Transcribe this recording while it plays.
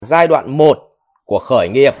giai đoạn 1 của khởi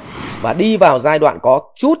nghiệp và đi vào giai đoạn có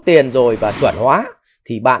chút tiền rồi và chuẩn hóa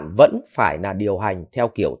thì bạn vẫn phải là điều hành theo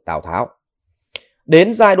kiểu Tào Tháo.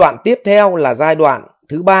 Đến giai đoạn tiếp theo là giai đoạn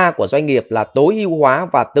thứ 3 của doanh nghiệp là tối ưu hóa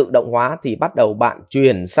và tự động hóa thì bắt đầu bạn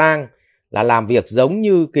chuyển sang là làm việc giống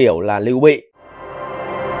như kiểu là Lưu Bị.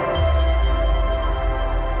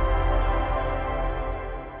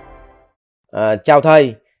 Chào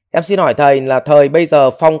thầy, em xin hỏi thầy là thời bây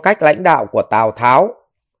giờ phong cách lãnh đạo của Tào Tháo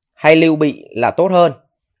hay Lưu Bị là tốt hơn?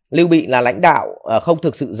 Lưu Bị là lãnh đạo không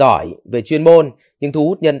thực sự giỏi về chuyên môn nhưng thu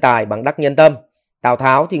hút nhân tài bằng đắc nhân tâm. Tào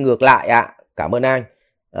Tháo thì ngược lại ạ. Cảm ơn anh.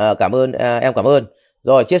 Em cảm ơn.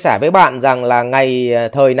 Rồi chia sẻ với bạn rằng là ngày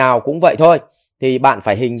thời nào cũng vậy thôi. Thì bạn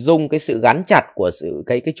phải hình dung cái sự gắn chặt của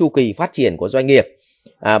cái chu kỳ phát triển của doanh nghiệp.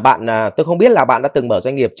 Tôi không biết là bạn đã từng mở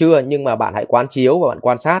doanh nghiệp chưa, nhưng mà bạn hãy quán chiếu và bạn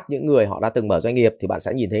quan sát những người họ đã từng mở doanh nghiệp thì bạn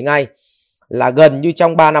sẽ nhìn thấy ngay là gần như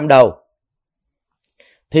trong 3 năm đầu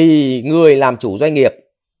thì người làm chủ doanh nghiệp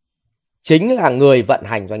chính là người vận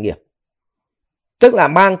hành doanh nghiệp. Tức là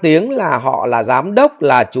mang tiếng là họ là giám đốc,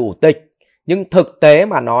 là chủ tịch, nhưng thực tế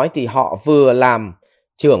mà nói thì họ vừa làm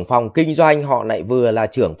trưởng phòng kinh doanh, họ lại vừa là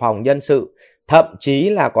trưởng phòng nhân sự, thậm chí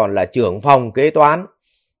là còn là trưởng phòng kế toán,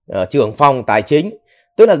 trưởng phòng tài chính.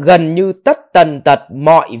 Tức là gần như tất tần tật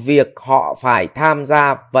mọi việc họ phải tham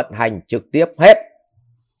gia vận hành trực tiếp hết.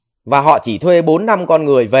 Và họ chỉ thuê 4-5 con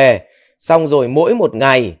người về, xong rồi mỗi một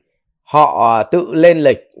ngày họ tự lên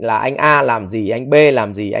lịch là anh A làm gì, anh B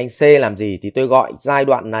làm gì, anh C làm gì. Thì tôi gọi giai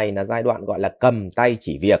đoạn này là giai đoạn gọi là cầm tay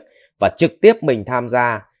chỉ việc và trực tiếp mình tham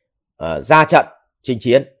gia ra trận chinh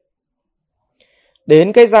chiến.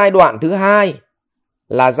 Đến cái giai đoạn thứ 2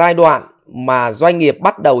 là giai đoạn mà doanh nghiệp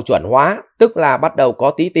bắt đầu chuẩn hóa, tức là bắt đầu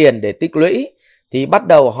có tí tiền để tích lũy, thì bắt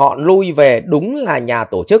đầu họ lui về đúng là nhà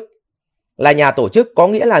tổ chức. Là nhà tổ chức có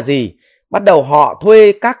nghĩa là gì? Bắt đầu họ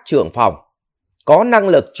thuê các trưởng phòng có năng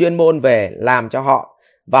lực chuyên môn về làm cho họ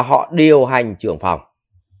và họ điều hành trưởng phòng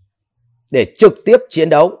để trực tiếp chiến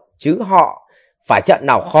đấu, chứ họ phải trận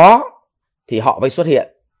nào khó thì họ mới xuất hiện.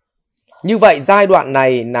 Như vậy giai đoạn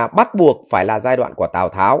này là bắt buộc phải là giai đoạn của Tào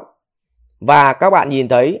Tháo. Và các bạn nhìn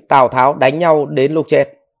thấy Tào Tháo đánh nhau đến lúc chết.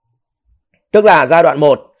 Tức là giai đoạn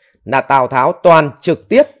 1 là Tào Tháo toàn trực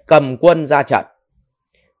tiếp cầm quân ra trận.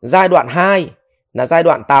 Giai đoạn 2 là giai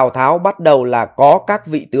đoạn Tào Tháo bắt đầu là có các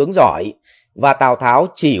vị tướng giỏi và Tào Tháo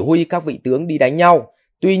chỉ huy các vị tướng đi đánh nhau.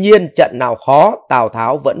 Tuy nhiên trận nào khó Tào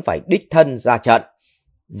Tháo vẫn phải đích thân ra trận.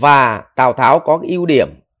 Và Tào Tháo có cái ưu điểm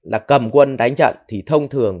là cầm quân đánh trận thì thông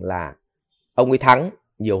thường là ông ấy thắng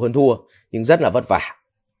nhiều hơn thua, nhưng rất là vất vả.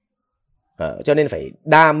 Cho nên phải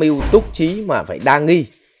đa mưu túc trí mà phải đa nghi.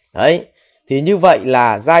 Đấy. Thì như vậy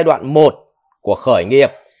là giai đoạn 1 của khởi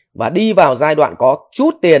nghiệp và đi vào giai đoạn có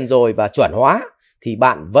chút tiền rồi và chuẩn hóa thì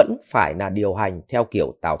bạn vẫn phải là điều hành theo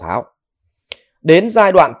kiểu Tào Tháo. Đến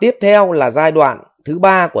giai đoạn tiếp theo là giai đoạn thứ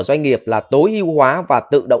 3 của doanh nghiệp là tối ưu hóa và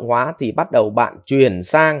tự động hóa thì bắt đầu bạn chuyển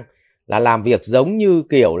sang là làm việc giống như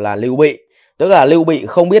kiểu là Lưu Bị. Tức là Lưu Bị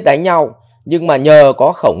không biết đánh nhau nhưng mà nhờ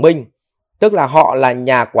có Khổng Minh, tức là họ là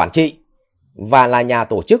nhà quản trị và là nhà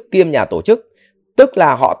tổ chức kiêm nhà tổ chức. Tức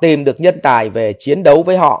là họ tìm được nhân tài về chiến đấu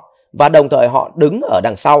với họ và đồng thời họ đứng ở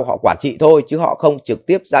đằng sau, họ quản trị thôi chứ họ không trực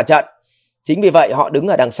tiếp ra trận. Chính vì vậy họ đứng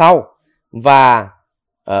ở đằng sau và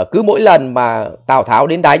cứ mỗi lần mà Tào Tháo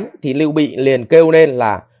đến đánh thì Lưu Bị liền kêu lên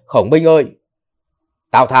là Khổng Minh ơi,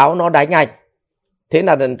 Tào Tháo nó đánh anh. Thế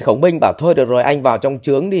là Khổng Minh bảo thôi được rồi, anh vào trong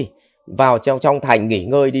trướng đi, vào trong thành nghỉ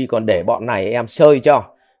ngơi đi, còn để bọn này em sơi cho.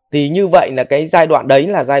 Thì như vậy là cái giai đoạn đấy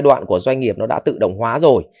là giai đoạn của doanh nghiệp nó đã tự động hóa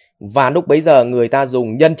rồi. Và lúc bấy giờ người ta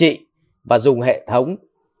dùng nhân trị và dùng hệ thống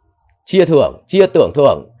chia tưởng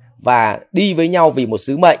thưởng và đi với nhau vì một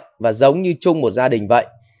sứ mệnh và giống như chung một gia đình vậy.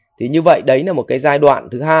 Thì như vậy đấy là một cái giai đoạn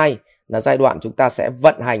thứ 2 là giai đoạn chúng ta sẽ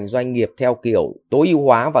vận hành doanh nghiệp theo kiểu tối ưu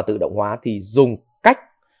hóa và tự động hóa thì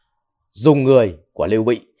dùng người của Lưu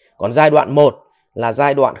Bị. Còn giai đoạn 1 là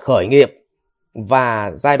giai đoạn khởi nghiệp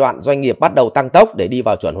và giai đoạn doanh nghiệp bắt đầu tăng tốc để đi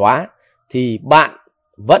vào chuẩn hóa thì bạn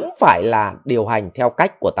vẫn phải là điều hành theo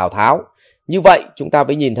cách của Tào Tháo. Như vậy chúng ta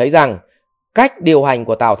mới nhìn thấy rằng cách điều hành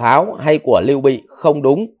của Tào Tháo hay của Lưu Bị không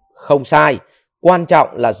đúng, không sai. Quan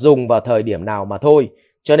trọng là dùng vào thời điểm nào mà thôi.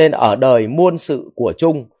 Cho nên ở đời muôn sự của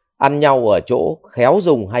chung, ăn nhau ở chỗ khéo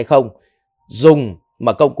dùng hay không. Dùng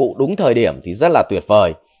mà công cụ đúng thời điểm thì rất là tuyệt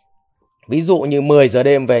vời. Ví dụ như 10 giờ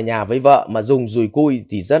đêm về nhà với vợ mà dùng dùi cui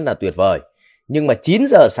thì rất là tuyệt vời. Nhưng mà 9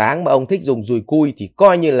 giờ sáng mà ông thích dùng dùi cui thì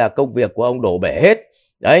coi như là công việc của ông đổ bể hết.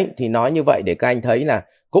 Đấy, thì nói như vậy để các anh thấy là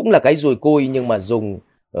cũng là cái dùi cui nhưng mà dùng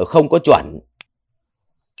không có chuẩn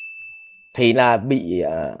thì là bị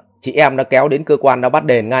chị em nó kéo đến cơ quan nó bắt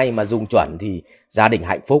đền ngay, mà dùng chuẩn thì gia đình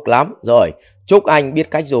hạnh phúc lắm. Rồi, chúc anh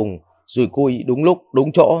biết cách dùng dùi cui đúng lúc,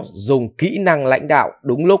 đúng chỗ, dùng kỹ năng lãnh đạo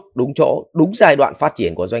đúng lúc, đúng chỗ, đúng giai đoạn phát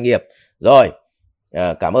triển của doanh nghiệp. Rồi,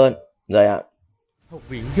 cảm ơn. Rồi ạ. Học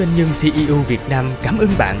viện Doanh nhân CEO Việt Nam cảm ơn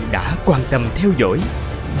bạn đã quan tâm theo dõi.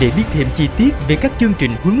 Để biết thêm chi tiết về các chương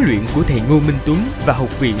trình huấn luyện của thầy Ngô Minh Tuấn và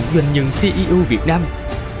Học viện Doanh nhân CEO Việt Nam,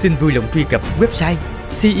 xin vui lòng truy cập website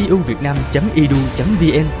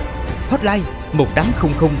ceovietnam.edu.vn, hotline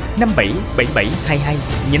 1800 577722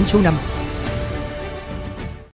 nhánh số 5.